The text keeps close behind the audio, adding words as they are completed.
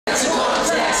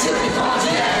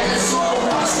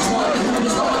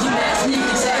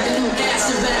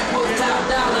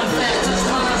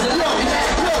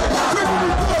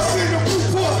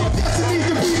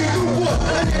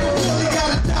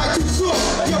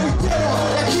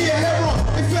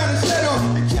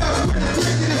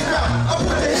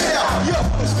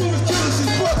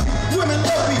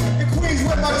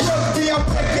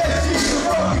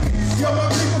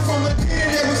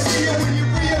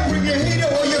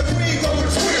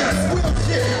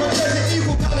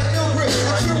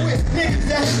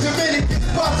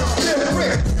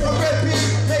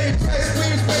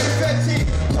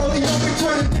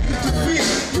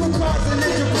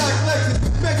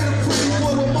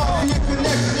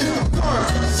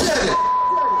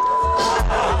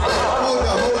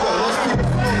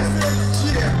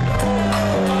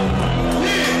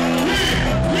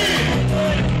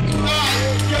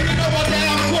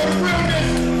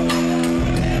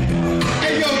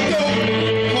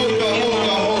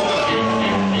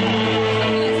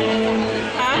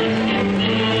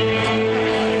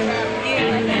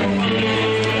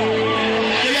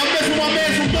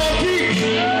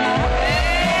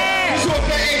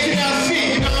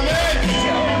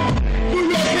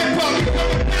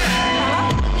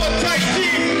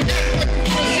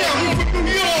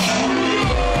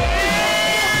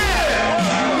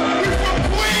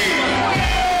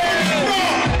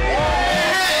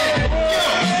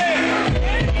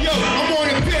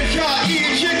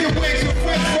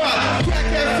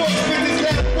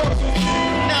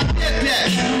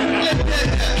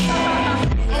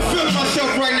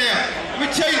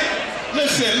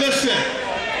Listen.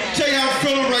 Tell you how I'm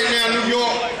feeling right now, New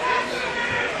York.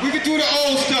 We can do the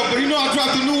old stuff, but you know I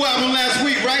dropped a new album last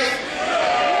week, right?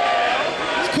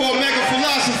 It's called Cormega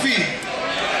Philosophy.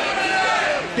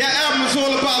 That album is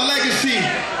all about legacy.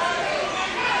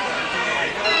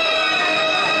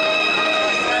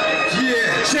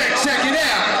 Yeah, check it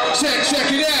out.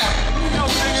 Check it out.